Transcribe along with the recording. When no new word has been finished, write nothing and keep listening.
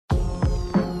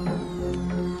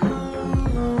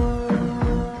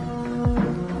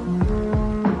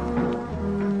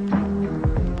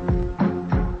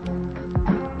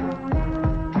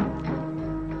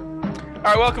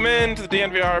All right, welcome into the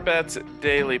DNVR Bets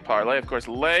Daily Parlay. Of course,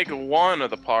 leg one of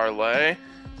the parlay.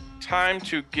 Time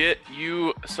to get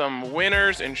you some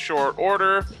winners in short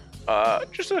order.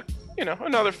 Just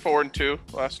another 4-2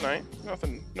 last night.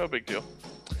 Nothing, no big deal.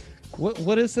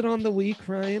 What is it on the week,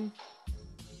 Ryan?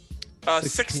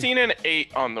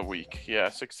 16-8 on the week. Yeah,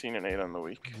 16-8 on the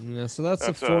week. Yeah, so that's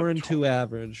a 4-2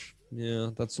 average. Yeah,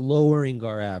 that's lowering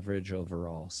our average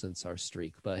overall since our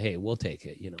streak. But hey, we'll take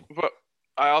it. But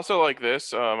I also like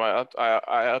this. I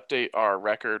update our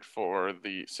record for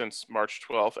since March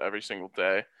 12th every single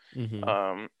day.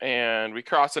 Mm-hmm. And we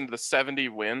cross into the 70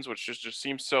 wins, which just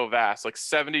seems so vast. Like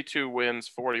 72 wins,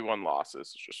 41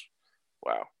 losses. It's just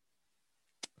wow.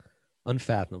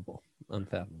 Unfathomable.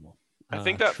 I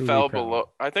think that fell below.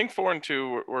 I think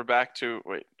 4-2. We're back to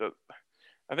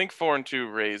I think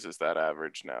 4-2 raises that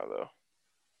average now, though.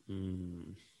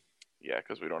 Yeah,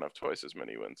 because we don't have twice as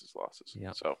many wins as losses.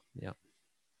 Yeah. So yeah,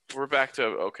 we're back to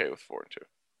okay with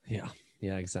 4-2.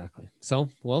 Yeah, exactly. So,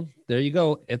 well, there you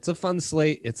go. It's a fun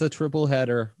slate. It's a triple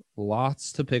header.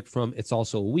 Lots to pick from. It's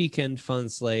also a weekend fun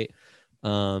slate.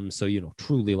 So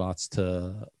truly lots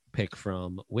to pick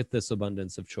from with this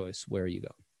abundance of choice. Where you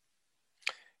go?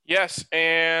 Yes,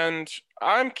 and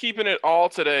I'm keeping it all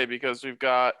today because we've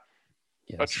got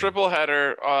a triple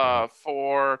header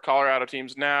for Colorado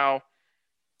teams. Now,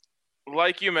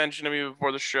 like you mentioned to me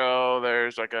before the show,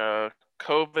 there's like a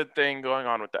COVID thing going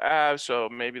on with the Avs, so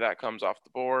maybe that comes off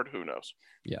the board. Who knows?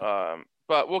 Yeah.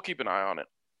 But we'll keep an eye on it.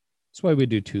 That's why we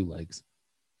do two legs.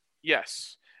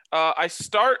 Yes. I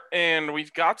start, and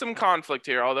we've got some conflict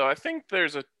here, although I think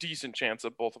there's a decent chance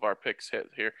that both of our picks hit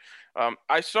here.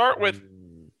 I start with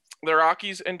the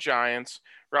Rockies and Giants.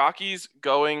 Rockies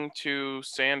going to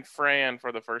San Fran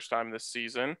for the first time this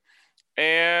season.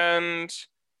 And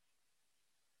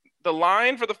the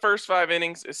line for the first 5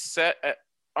 innings is set at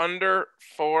under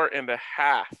 4.5.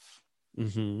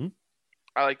 Mm-hmm.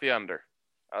 I like the under.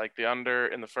 I like the under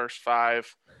in the first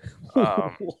 5.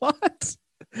 What?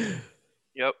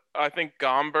 Yep. I think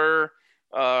Gomber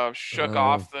shook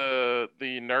off the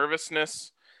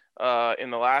nervousness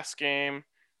in the last game.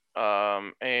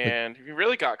 And he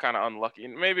really got kind of unlucky.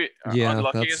 Maybe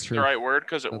unlucky is the right word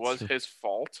because it was his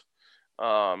fault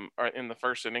in the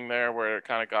first inning there where it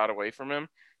kind of got away from him.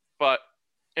 But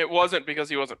it wasn't because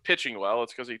he wasn't pitching well.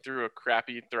 It's because he threw a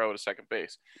crappy throw to second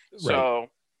base. Right. So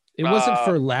it wasn't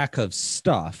for lack of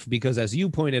stuff, because as you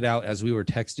pointed out, as we were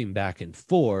texting back and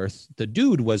forth, the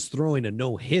dude was throwing a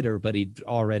no-hitter, but he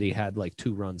already had like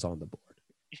 2 runs on the board.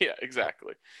 Yeah,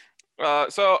 exactly.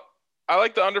 So I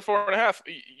like the under 4.5.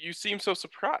 You seem so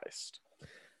surprised.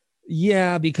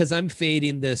 Yeah, because I'm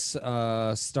fading this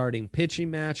starting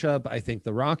pitching matchup. I think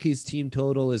the Rockies team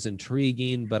total is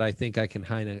intriguing, but I think I can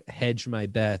kind of hedge my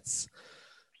bets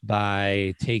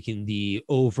by taking the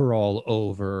overall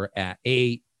over at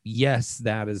 8. Yes,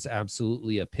 that is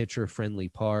absolutely a pitcher-friendly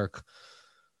park,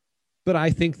 but I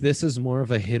think this is more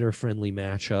of a hitter-friendly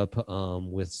matchup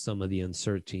with some of the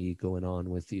uncertainty going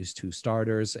on with these 2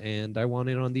 starters, and I want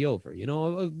it on the over.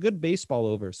 A good baseball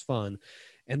over is fun,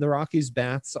 and the Rockies'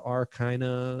 bats are kind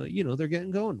of, they're getting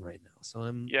going right now, so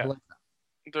I like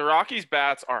that. The Rockies'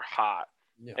 bats are hot,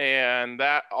 and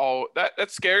that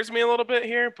scares me a little bit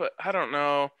here, but I don't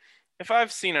know. If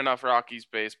I've seen enough Rockies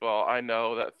baseball, I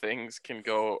know that things can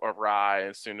go awry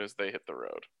as soon as they hit the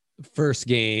road. First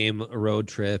game, road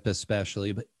trip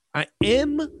especially. But I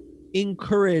am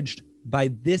encouraged by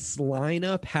this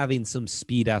lineup having some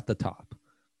speed at the top.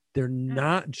 They're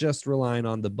not just relying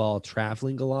on the ball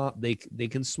traveling a lot. They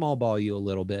can small ball you a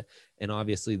little bit, and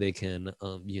obviously they can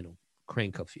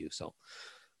crank a few. So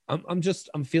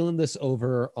I'm feeling this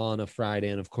over on a Friday,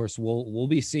 and of course we'll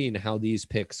be seeing how these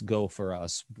picks go for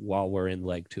us while we're in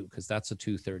leg 2, because that's a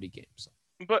 2:30 game. So.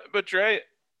 But Dre,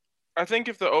 I think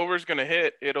if the over is going to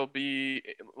hit, it'll be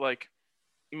like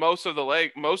most of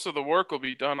the work will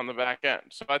be done on the back end.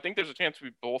 So I think there's a chance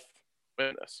we both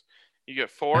win this. You get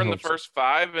 4 in the first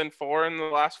 5 and 4 in the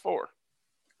last 4.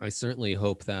 I certainly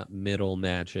hope that middle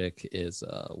magic is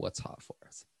what's hot for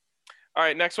us. All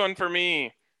right, next one for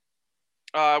me.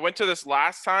 I went to this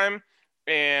last time,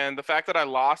 and the fact that I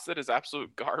lost it is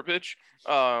absolute garbage.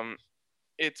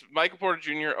 It's Michael Porter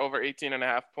Jr. over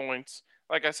 18.5 points.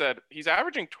 Like I said, he's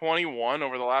averaging 21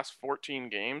 over the last 14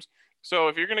 games. So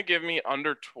if you're going to give me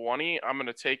under 20, I'm going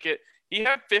to take it. He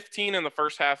had 15 in the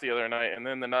first half the other night, and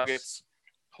then the Nuggets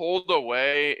pulled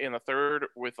away in the third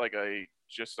with like a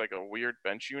weird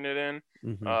bench unit in,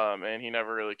 and he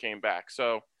never really came back.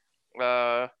 So,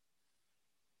 yeah,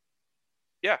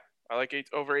 I like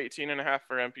over 18.5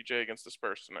 for MPJ against the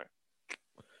Spurs tonight.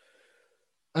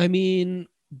 I mean,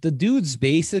 The dude's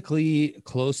basically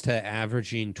close to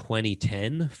averaging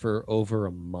 2010 for over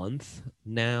a month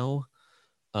now.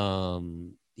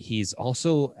 He's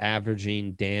also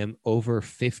averaging over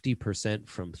 50%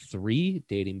 from three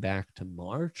dating back to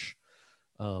March.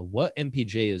 What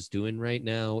MPJ is doing right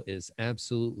now is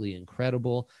absolutely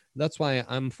incredible. That's why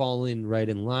I'm falling right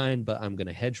in line, but I'm going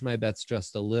to hedge my bets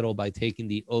just a little by taking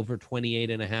the over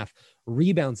 28.5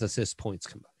 rebounds, assists, points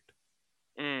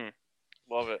combined.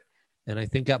 Love it. And I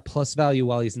think at plus value,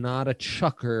 while he's not a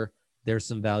chucker, there's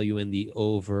some value in the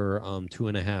over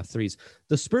 2.5 threes.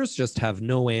 The Spurs just have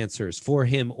no answers for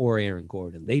him or Aaron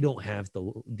Gordon. They don't have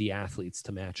the athletes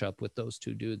to match up with those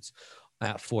two dudes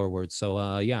at forward.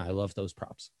 So yeah, I love those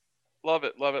props. Love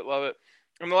it.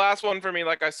 And the last one for me,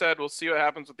 like I said, we'll see what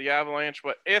happens with the Avalanche.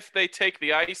 But if they take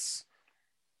the ice,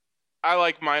 I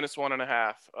like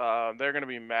 -1.5. They're going to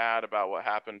be mad about what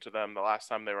happened to them the last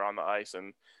time they were on the ice,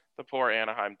 and the poor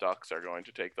Anaheim Ducks are going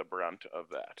to take the brunt of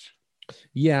that.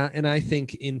 Yeah, and I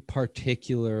think in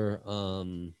particular,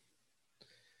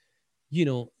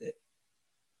 you're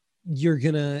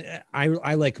gonna.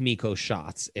 I like Mikko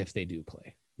shots if they do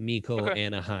play. Mikko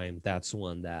Anaheim, that's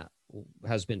one that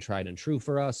has been tried and true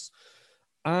for us.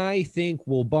 I think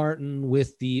Will Barton,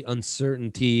 with the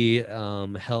uncertainty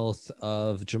health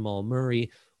of Jamal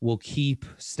Murray, will keep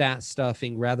stat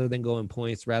stuffing rather than going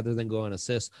points, rather than going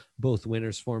assists. Both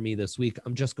winners for me this week.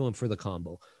 I'm just going for the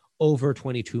combo. Over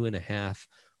 22.5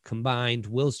 combined.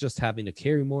 Will's just having to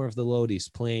carry more of the load. He's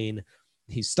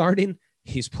starting.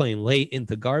 He's playing late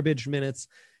into garbage minutes.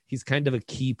 He's kind of a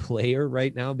key player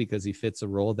right now because he fits a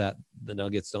role that the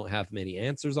Nuggets don't have many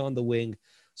answers on the wing.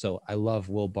 So I love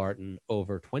Will Barton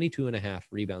over 22.5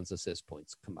 rebounds, assists,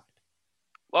 points combined.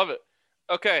 Love it.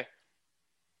 Okay.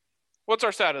 What's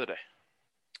our stat of the day?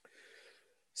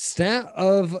 Stat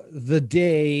of the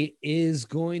day is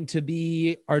going to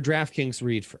be our DraftKings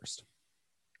read first.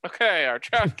 Okay, our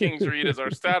DraftKings read is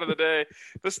our stat of the day.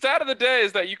 The stat of the day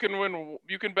is that you can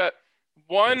bet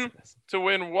one to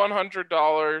win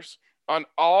 $100 on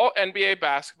all NBA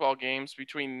basketball games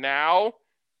between now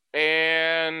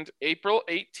and April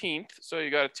 18th. So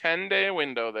you got a 10-day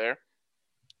window there.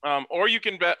 Or you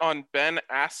can bet on Ben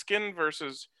Askren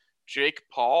versus Jake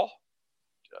Paul.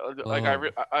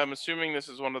 I'm assuming this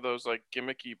is one of those like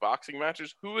gimmicky boxing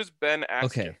matches. Who is Ben Askren?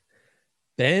 Okay.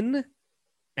 Ben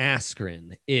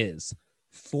Askren is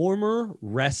former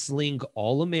wrestling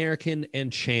All-American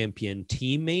and champion,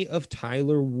 teammate of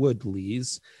Tyler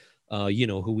Woodley's,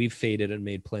 who we've faded and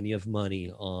made plenty of money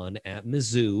on at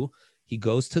Mizzou. He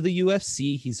goes to the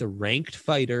UFC. He's a ranked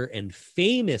fighter, and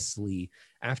famously,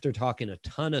 after talking a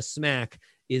ton of smack,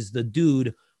 is the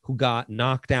dude who got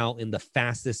knocked out in the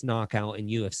fastest knockout in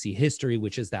UFC history,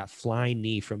 which is that flying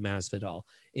knee from Masvidal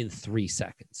in 3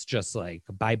 seconds. Just like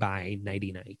bye-bye,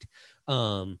 nighty-night.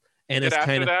 And it's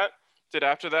kind of... Did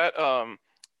after that,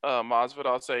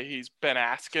 Masvidal say he's been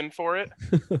asking for it?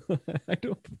 I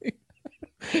don't think...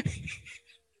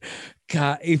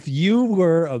 God, if you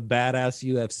were a badass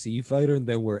UFC fighter and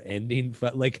then we're ending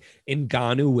like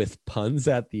Ngannou with puns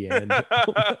at the end,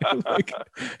 like,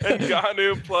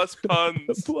 Ngannou plus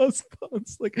puns,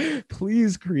 like,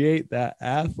 please create that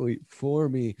athlete for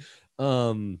me.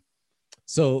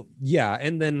 So yeah,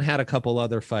 and then had a couple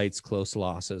other fights, close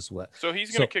losses. So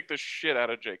he's gonna kick the shit out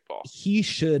of Jake Paul. He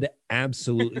should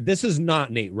absolutely. This is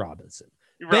not Nate Robinson.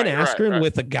 Ben Askren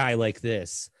with a guy like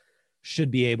this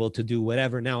should be able to do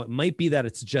whatever. Now, it might be that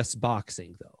it's just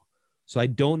boxing, though. So I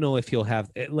don't know if he'll have,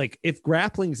 like, if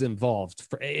grappling's involved,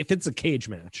 if it's a cage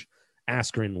match,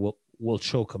 Askren will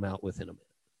choke him out within a minute.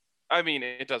 I mean,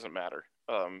 it doesn't matter.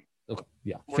 Okay,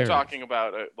 yeah. We're talking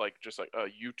about just a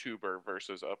YouTuber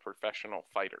versus a professional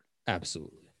fighter.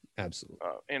 Absolutely.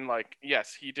 And like,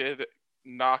 yes, he did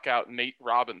knock out Nate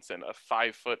Robinson, a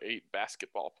 5'8"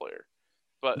 basketball player.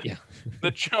 But yeah. The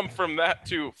jump from that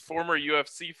to former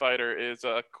UFC fighter is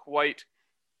quite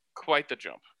the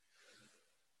jump.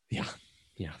 Yeah,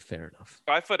 fair enough.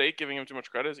 5'8", giving him too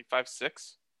much credit. Is he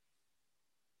 5'6"?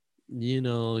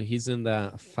 He's in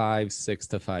that 5'6"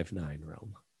 to 5'9"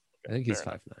 realm. I think he's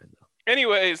 5'9" though.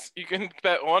 Anyways, you can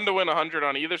bet one to win 100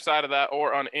 on either side of that,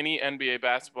 or on any NBA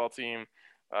basketball team.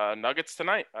 Nuggets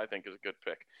tonight, I think, is a good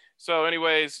pick. So,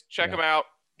 anyways, check them out.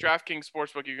 DraftKings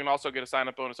Sportsbook. You can also get a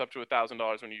sign-up bonus up to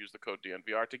 $1,000 when you use the code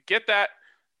DNVR. To get that,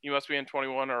 you must be in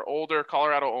 21 or older.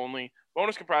 Colorado only.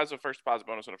 Bonus comprised of first deposit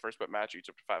bonus and a first bet match, each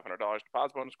up to $500.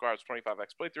 Deposit bonus requires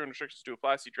 25x playthrough and restrictions to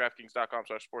apply. See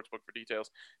DraftKings.com/sportsbook for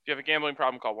details. If you have a gambling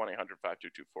problem, call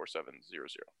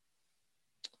 1-800-522-4700.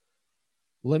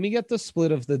 Let me get the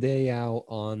split of the day out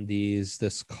on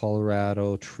this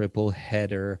Colorado triple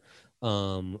header.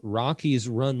 Rockies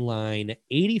run line,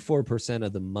 84%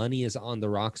 of the money is on the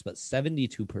Rocks, but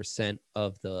 72%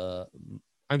 of the,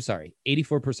 I'm sorry,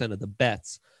 84% of the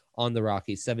bets on the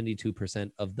Rockies,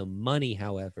 72% of the money,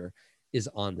 however, is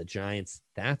on the Giants.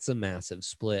 That's a massive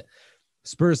split.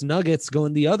 Spurs Nuggets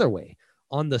going the other way.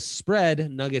 On the spread,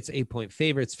 Nuggets 8-point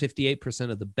favorites,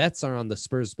 58% of the bets are on the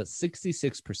Spurs, but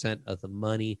 66% of the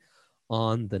money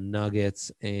on the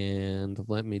Nuggets. And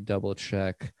let me double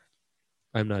check.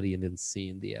 I'm not even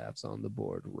seeing the Avs on the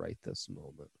board right this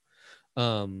moment.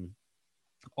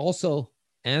 Also,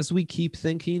 as we keep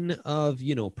thinking of,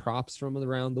 props from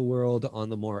around the world on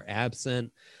the more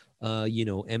absent,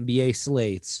 NBA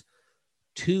slates,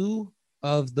 two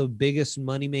of the biggest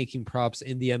money-making props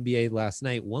in the NBA last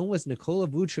night. One was Nikola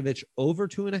Vucevic over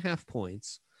 2.5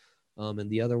 points. And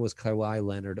the other was Kawhi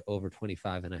Leonard over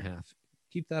 25.5.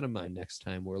 Keep that in mind next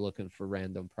time we're looking for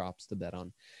random props to bet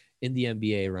on in the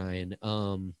NBA, Ryan.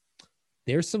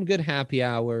 There's some good happy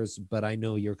hours, but I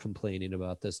know you're complaining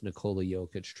about this Nikola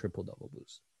Jokic triple-double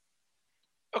boost.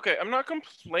 Okay, I'm not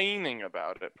complaining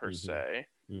about it per se,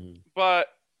 Mm-hmm. but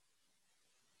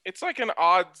it's like an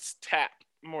odds tap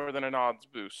more than an odds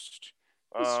boost.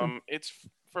 It's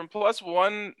from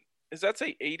 +1. Does that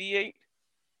say 88?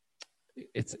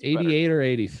 It's 88 or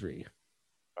 83.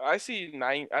 I see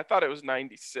 9. I thought it was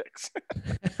 96.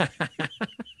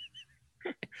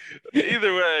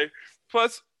 Either way,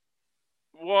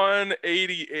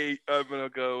 +188. I'm gonna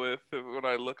go with when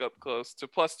I look up close to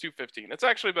 +215. It's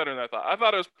actually better than I thought. I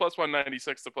thought it was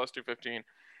 +196 to +215.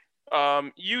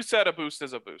 You said a boost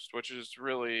is a boost, which is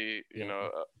really,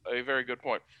 a very good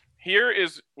point. Here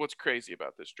is what's crazy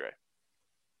about this, Dre.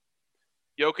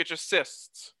 Jokic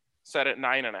assists set at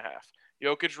 9.5.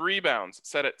 Jokic rebounds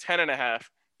set at 10.5.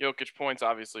 Jokic points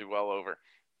obviously well over.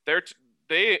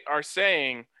 They are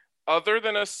saying other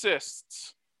than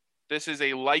assists, this is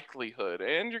a likelihood,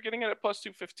 and you're getting it at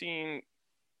 +215.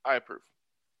 I approve.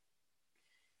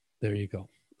 There you go.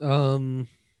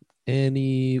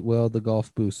 The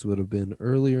golf boost would have been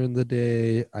earlier in the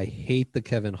day. I hate the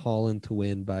Kevin Holland to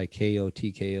win by KO,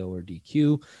 TKO, or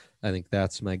DQ. I think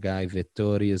that's my guy.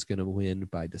 Vittori is going to win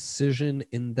by decision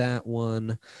in that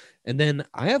one. And then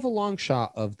I have a long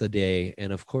shot of the day.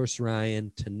 And of course,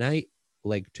 Ryan, tonight,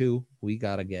 leg 2, we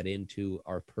got to get into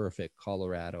our perfect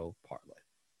Colorado parlay.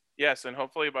 Yes, and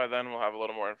hopefully by then we'll have a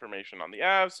little more information on the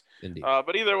Avs. Indeed.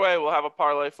 But either way, we'll have a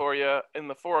parlay for you in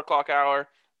the 4 o'clock hour.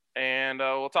 And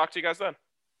we'll talk to you guys then.